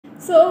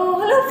So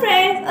hello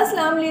friends,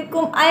 assalamu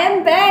alaikum. I am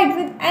back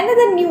with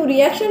another new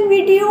reaction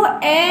video,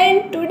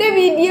 and today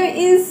video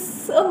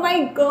is, oh my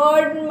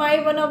god, my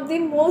one of the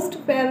most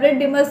favorite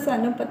DIMAS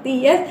सेनापति.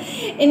 Yes,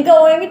 इनका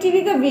OME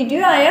TV का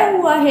video आया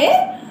हुआ है.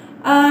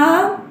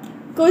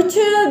 कुछ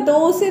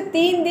 2 से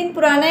 3 दिन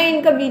पुराना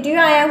इनका वीडियो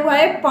आया हुआ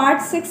है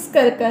पार्ट 6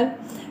 कर.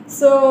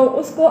 सो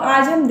उसको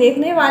आज हम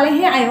देखने वाले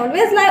हैं. I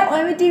always like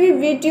OME TV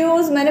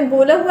videos, मैंने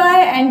बोला हुआ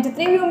है. एंड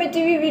जितने भी OME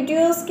TV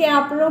वीडियोज़ के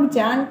आप लोग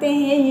जानते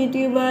हैं,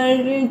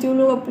 यूट्यूबर जो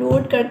लोग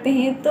अपलोड करते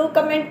हैं, तो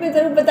कमेंट में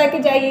ज़रूर बता के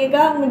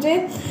जाइएगा मुझे.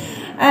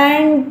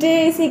 एंड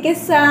इसी के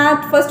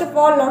साथ first of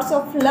all lots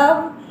of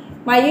love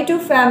my YouTube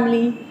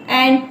family,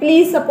 and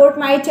please support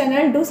my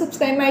channel, do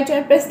subscribe my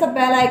channel, press the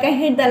bell icon,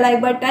 hit the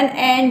like button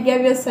and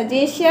give your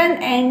suggestion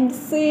and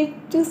C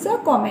to स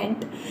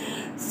comment.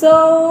 So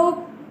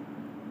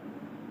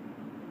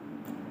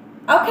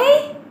okay,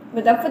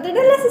 without further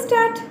ado, let's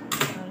start.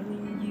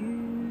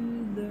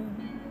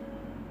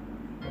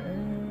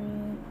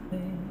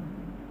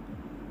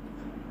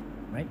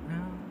 Right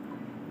now.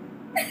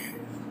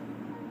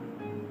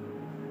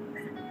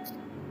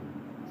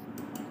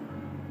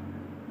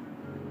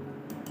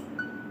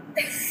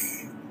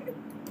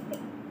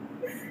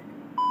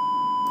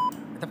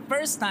 The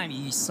first time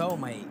you saw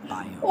my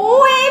bio.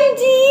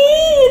 OMG,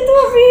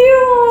 two of you.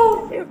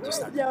 You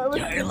start,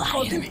 you're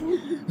lying to me.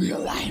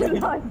 You're lying to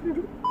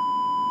me.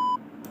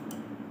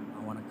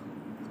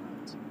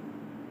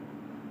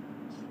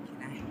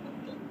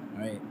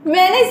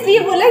 मैंने इसलिए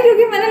बोला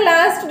क्योंकि मैंने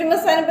last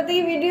डिमस सेनापति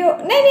की video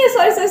नहीं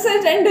sorry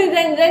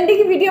रंडी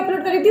की वीडियो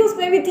अपलोड करी थी,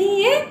 उसमें भी थी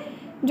ये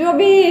जो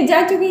अभी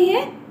जा चुकी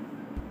है,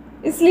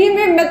 इसलिए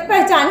मैं तो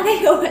पहचान गई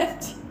हूँ.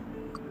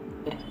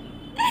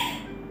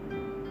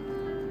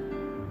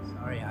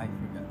 Sorry, I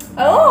forgot.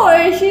 Oh,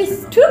 she's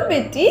too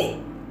pretty.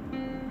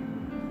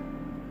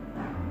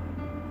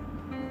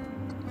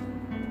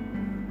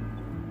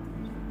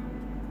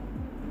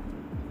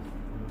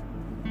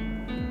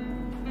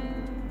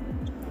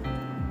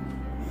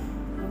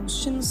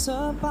 Oceans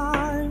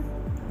apart,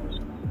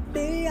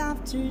 day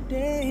after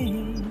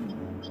day,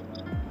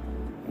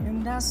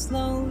 and I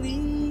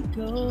slowly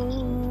go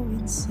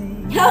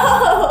insane.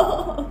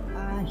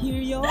 I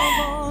hear your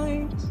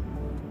voice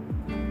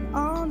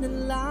on the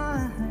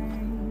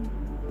line,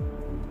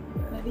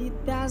 but it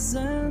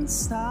doesn't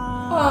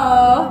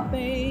stop the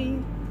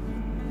pain.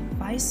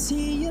 If I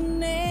see you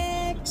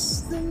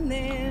next to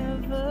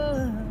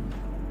never,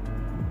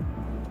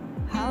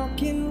 how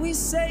can we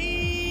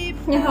save?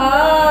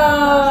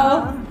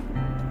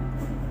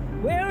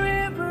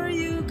 Wherever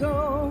you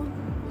go,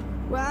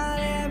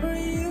 whatever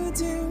you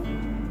do,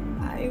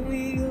 I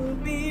will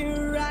be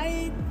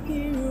right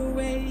here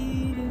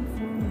waiting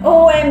for you.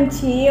 OMG,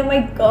 oh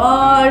my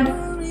god.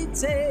 Whatever it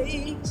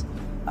takes,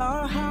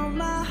 or how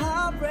my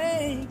heart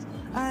breaks,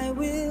 I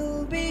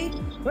will be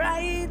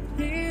right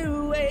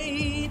here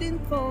waiting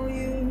for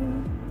you.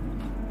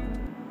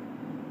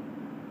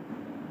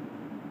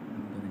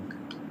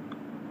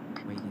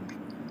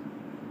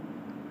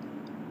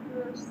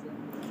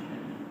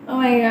 Oh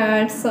my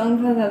god, song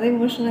बहुत ज़्यादा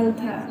emotional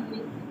था.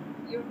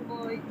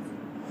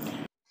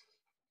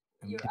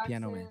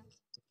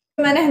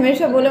 मैंने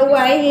हमेशा बोला हुआ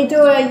है ये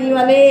जो ये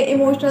वाले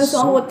इमोशनल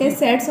सॉन्ग होते हैं,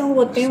 सैड सॉन्ग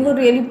होते हैं, वो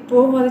रियली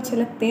बहुत अच्छे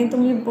लगते हैं, तो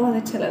मुझे बहुत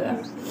अच्छा लगा.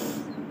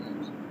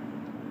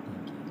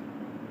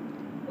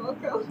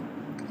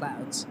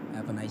 Clouds,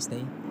 have a nice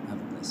day. Have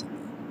a blessed day.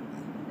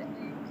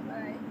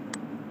 Bye.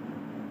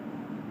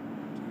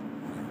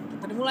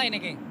 Kita udah mulai nih,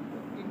 geng.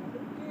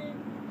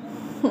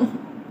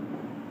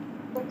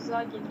 Çok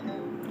güzel geliyor.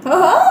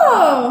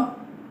 Oh!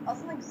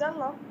 Aslında güzel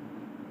lan.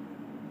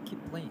 Keep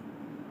playing.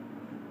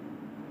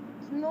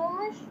 Ne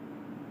olmuş?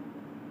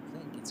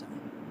 Playing guitar.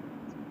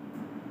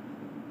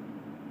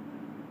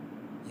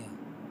 Yeah.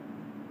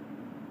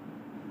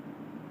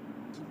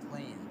 Keep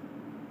playing.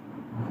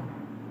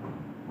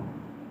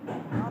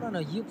 No,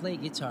 you play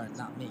guitar,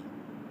 not me.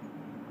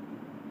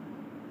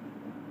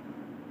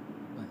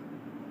 What?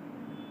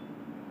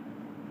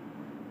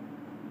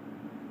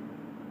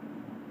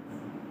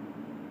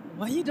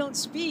 Why you don't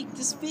speak?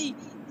 Just speak.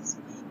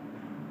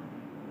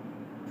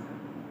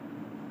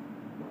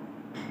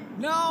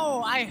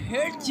 No, I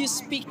heard you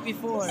speak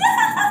before.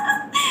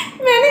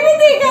 मैंने भी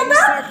देखा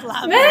था. Start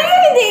laughing. मैंने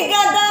भी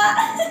देखा था.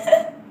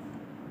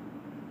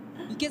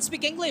 You can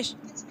speak English.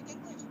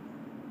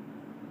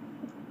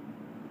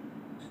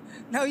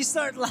 Now you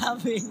start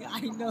laughing.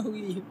 I know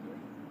you.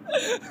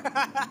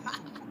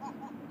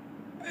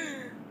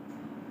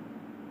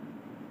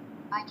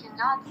 I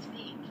cannot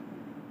speak.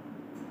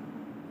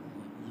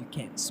 You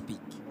can't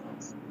speak.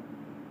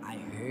 I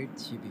heard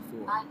you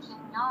before. I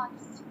cannot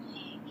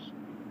speak.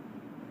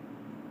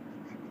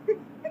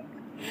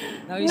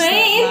 Now you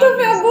नहीं, start ये तो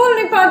मैं laughing. बोल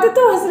नहीं पाते,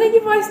 तो हंसने की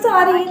वॉइस तो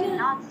आ रही I है ना.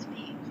 cannot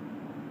speak.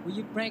 Will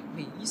you prank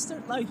me? You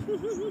start laughing.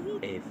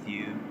 A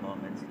few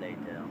moments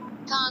later.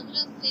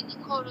 Tanrı seni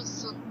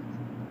korusun.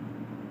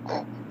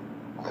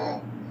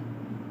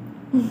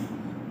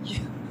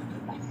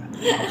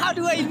 How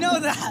do I know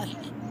that?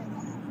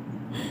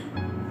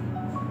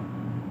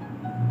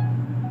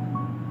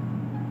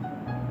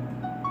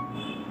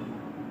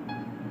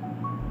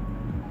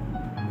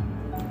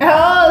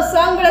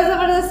 दिल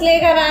जबरदस्त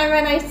लेकर आए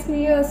when I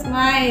see your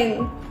smile.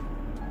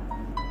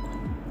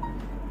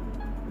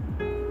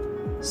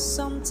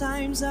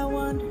 Sometimes I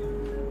wonder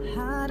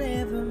how I'd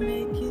ever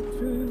make it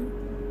through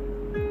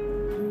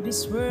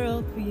this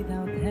world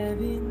without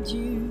having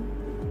you.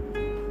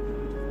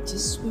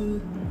 Just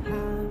wouldn't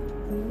have a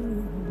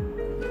clue.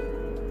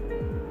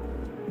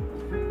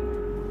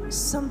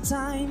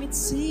 Sometimes it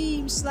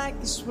seems like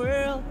this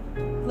world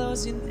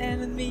closing in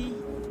on me,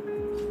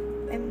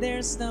 and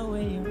there's no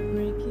way of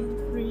breaking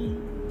free.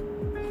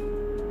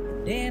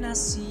 Then I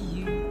see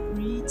you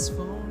reach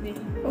for me.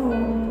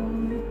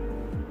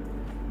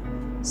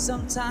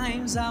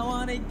 Sometimes I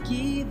wanna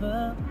give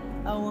up,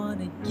 I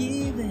wanna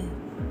give in,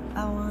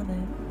 I wanna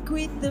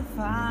quit the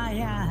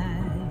fire.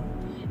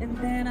 And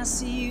then I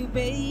see you,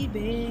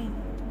 baby,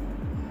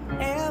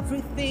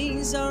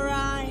 everything's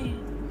alright.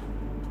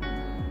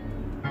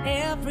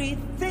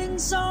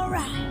 Everything's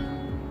alright.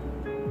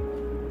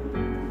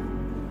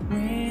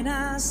 When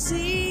I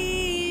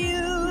see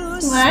you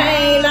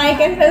Smile, I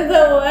can face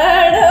the world.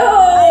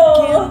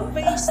 I can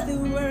face the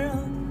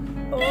world.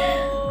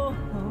 Oh,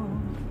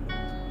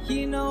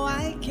 you know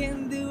I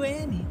can do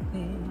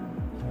anything.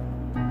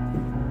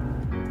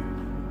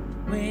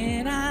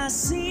 When I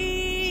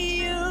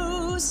see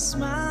you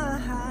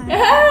smile.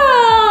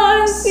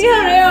 Oh, see a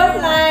ray of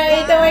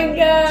light. Oh my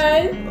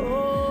god.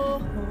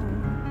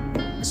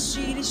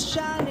 She is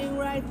shining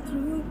right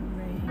through the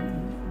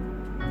rain.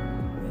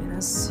 When I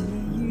see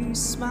you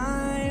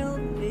smile,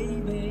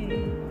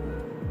 baby,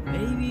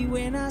 baby,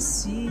 when I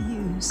see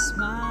you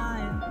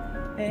smile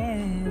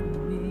at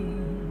me.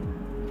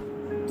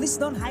 Please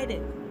don't hide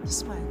it, just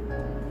smile.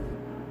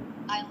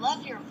 I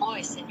love your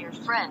voice and your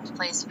friend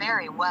plays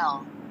very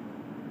well.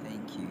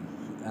 Thank you.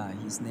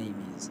 His name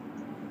is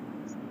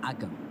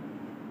Agam.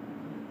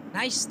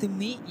 Nice to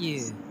meet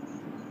you.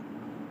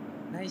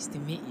 Nice to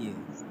meet you.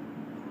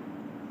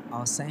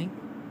 Osang?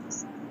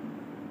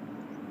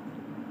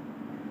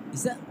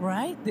 Is that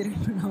right? Did I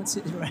pronounce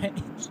it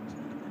right?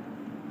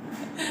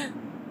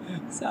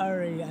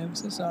 Sorry, I'm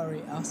so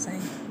sorry.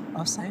 Osang?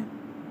 Osang?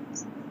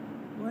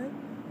 What?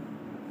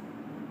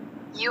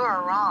 You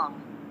are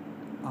wrong.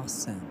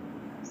 Osang.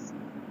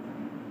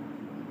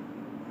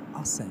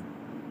 Osang.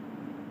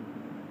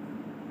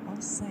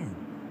 Osang.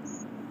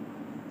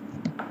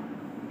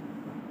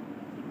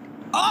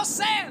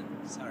 Osang!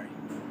 Sorry.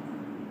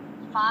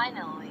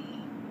 Finally.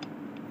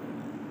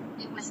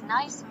 It was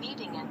nice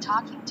meeting and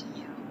talking to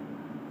you.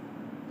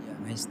 Yeah,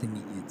 nice to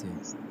meet you too.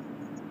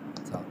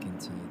 Talking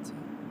to you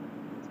too.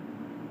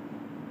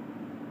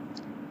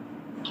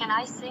 Can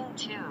I sing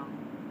too?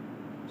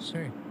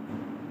 Sure.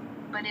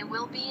 But it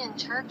will be in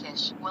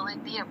Turkish. Will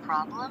it be a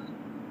problem?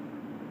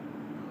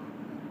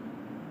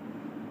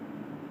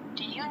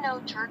 Do you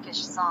know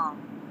Turkish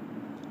song?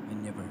 I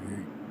never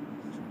heard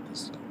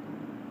Turkish song.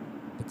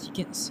 But you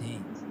can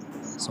sing.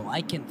 So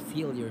I can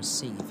feel your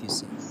sing if you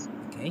sing.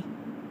 Okay?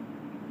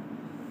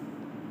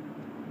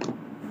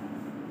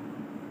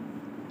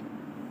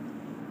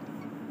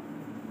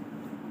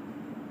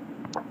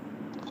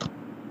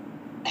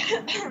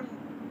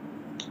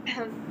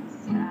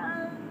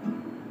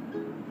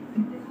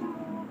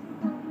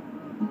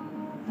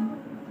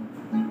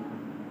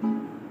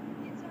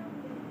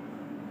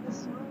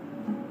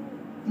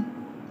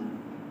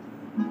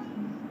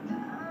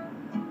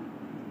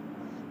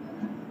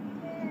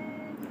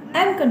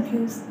 I'm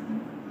confused.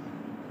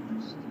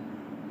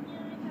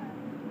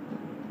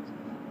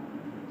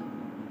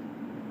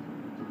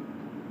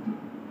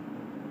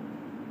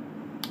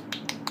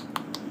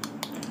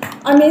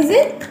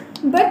 Amazing,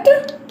 but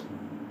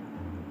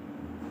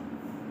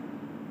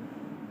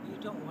You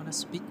don't want to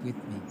speak with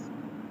me.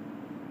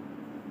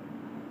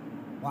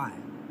 Why?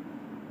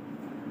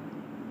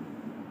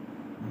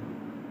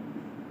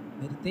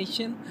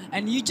 Meditation?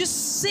 And you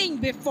just sing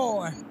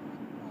before.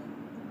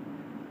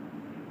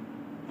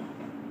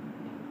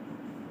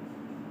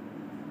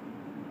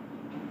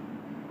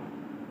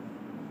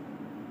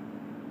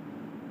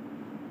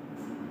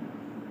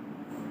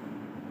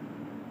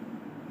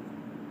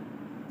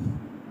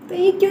 तो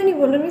ये क्यों नहीं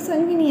बोल रहा? मुझे समझ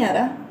में नहीं आ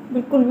रहा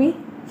बिल्कुल भी.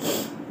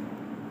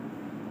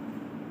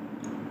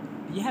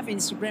 You have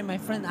Instagram? My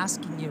friend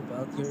asking you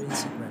about your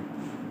Instagram.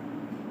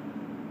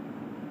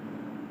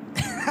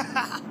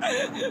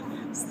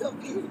 Stop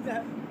doing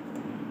that.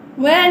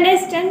 मैं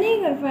अंडरस्टैंड नहीं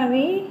कर पा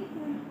रही.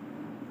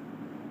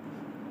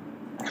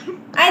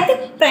 I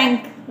think prank,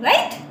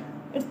 right?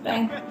 It's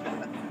prank.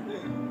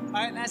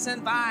 Alright, Nathan,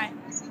 bye.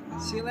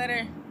 See you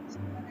later.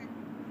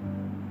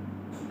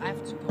 I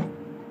have to go.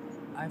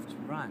 I have to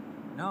run.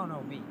 No,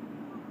 me.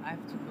 I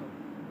have to go.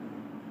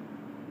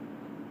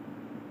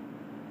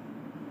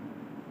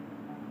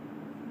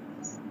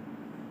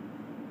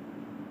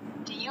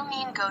 Do you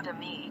mean go to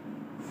me?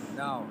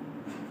 No.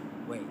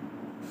 Wait.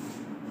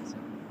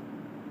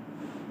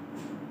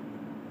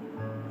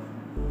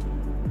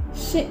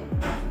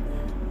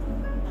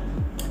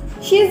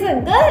 She's a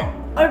girl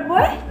or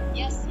boy?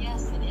 Yes,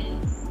 it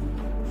is.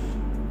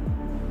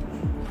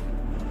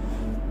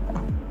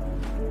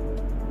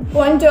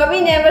 Bon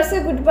Jovi never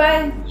say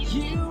goodbye.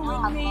 You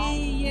and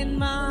me and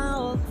my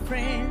old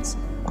friends,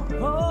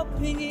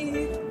 hoping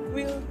it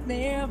will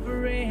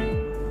never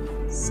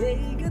end. Say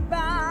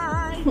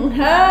goodbye.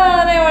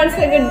 Never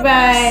say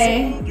goodbye.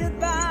 Say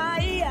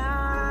goodbye.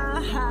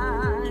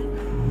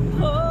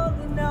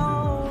 Holding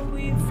on,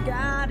 we've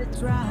gotta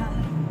try.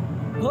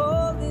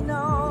 Holding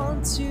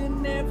on to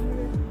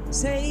never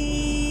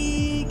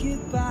say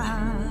goodbye.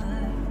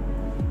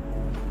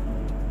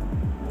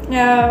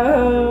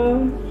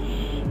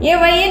 ये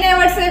वही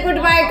never say good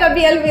bye,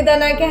 कभी अलविदा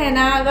ना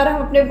कहना। अगर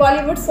हम अपने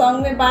Bollywood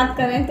song में बात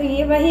करें तो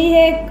ये वही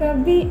है,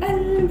 कभी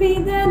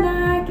अलविदा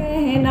ना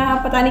कहना।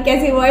 पता नहीं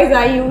कैसी वॉइस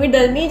आई होगी,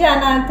 डर नहीं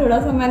जाना, थोड़ा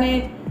सा मैंने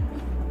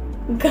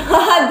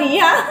गा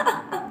दिया।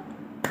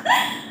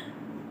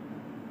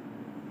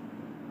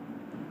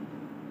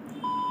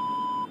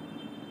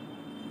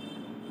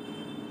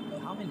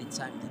 How many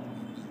times did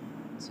you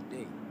use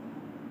today?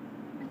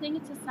 I think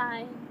it's a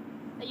sign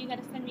that you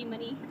gotta send me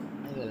money.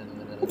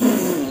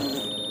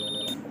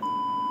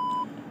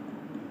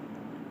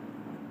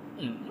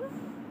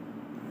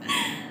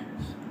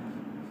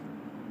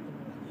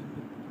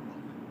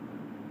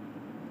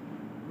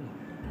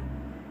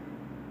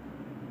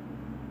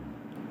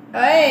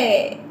 ओए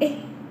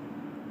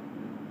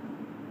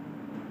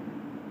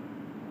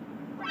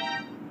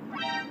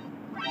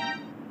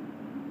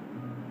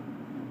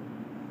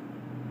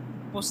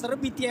Poster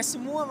BTS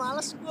semua,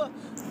 malas gua.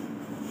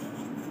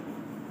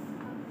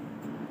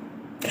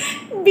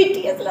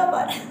 BTS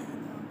lover.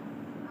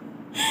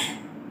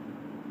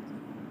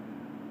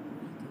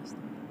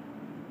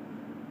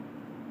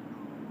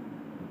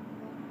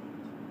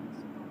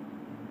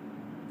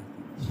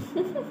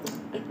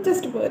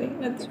 Just boring,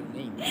 What's nothing. your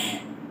name?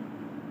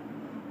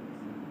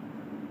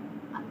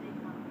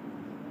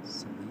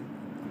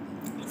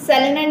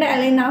 Celine and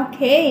Alina,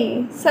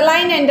 okay.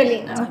 Celine and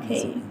Alina,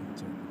 okay.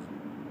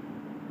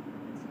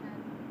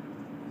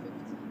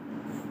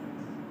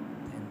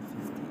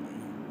 10:58.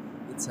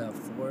 It's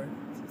 4:58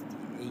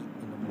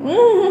 in the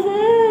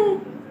morning.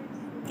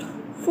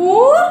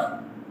 Four?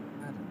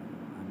 I don't know.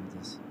 I'm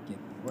just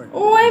getting work.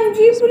 OMG,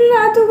 पूरी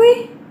रात हो गई।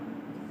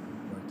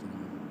 Working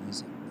on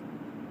music.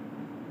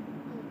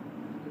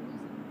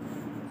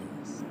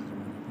 Yes. Do you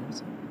want to hear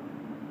some?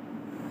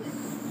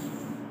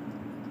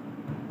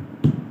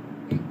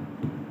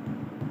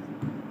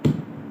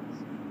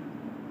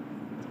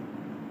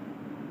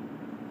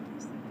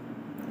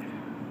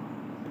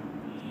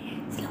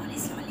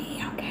 Slowly,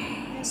 okay.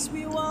 As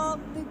we walk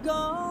the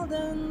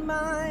golden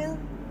mile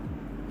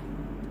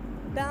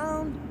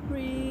down the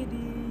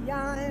pretty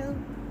aisle,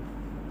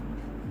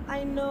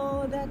 I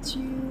know that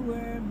you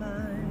were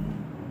mine,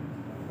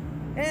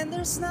 and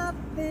there's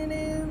nothing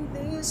in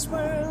this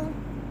world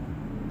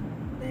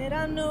that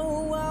I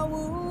know I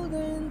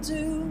wouldn't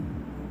do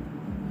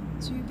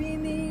to be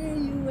near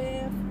you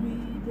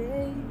every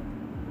day,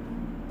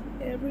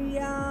 every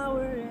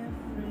hour,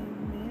 every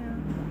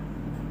minute.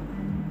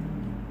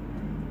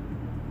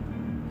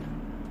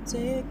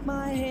 Take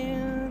my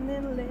hand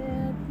and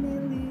let me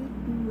lead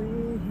the way.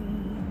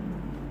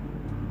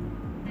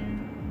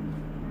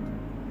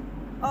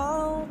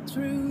 All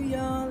through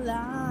your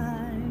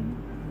life,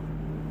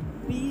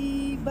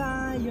 be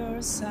by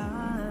your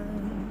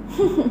side.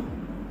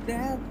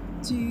 That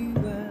to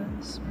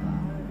us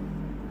part.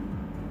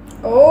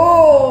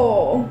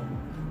 Oh,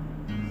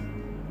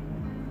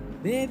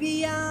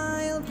 Baby,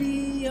 I'll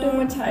be your too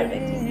much heartache.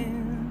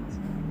 friend.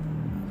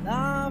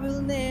 Love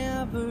will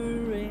never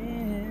end.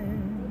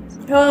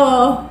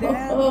 Oh,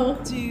 That oh.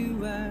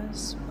 to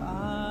us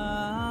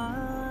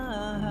part.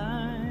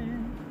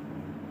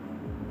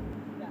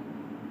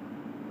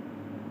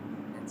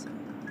 That's it.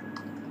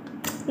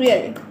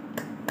 Really,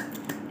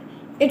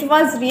 it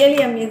was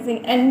really amazing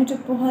and मुझे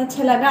बहुत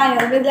अच्छा लगा। I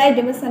always like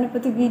डिमस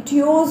सेनापति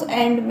videos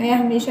and मैं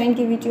हमेशा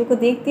इनकी video को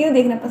देखती हूँ,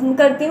 देखना पसंद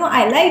करती हूँ।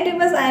 I like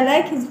डिमस, I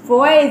like his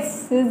voice,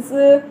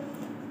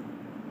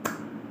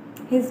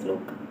 his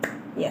look,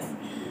 yes.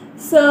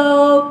 So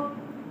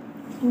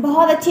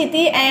बहुत अच्छी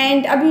थी।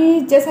 एंड अभी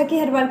जैसा कि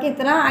हर बार की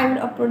तरह I will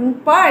upload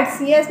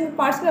parts, yes मैं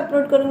पार्ट्स में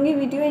अपलोड करूँगी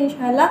वीडियो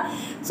इंशाल्लाह।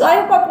 सो आई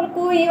होप आप लोग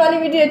को ये वाली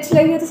वीडियो अच्छी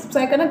लगी हो तो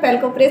सब्सक्राइब करना, बेल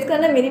को प्रेस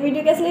करना। मेरी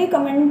वीडियो कैसी लगी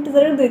कमेंट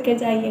ज़रूर देकर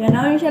जाइएगा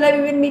ना। इंशाल्लाह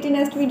we will meet in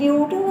next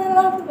video.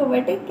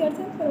 Take care,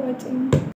 thanks for watching.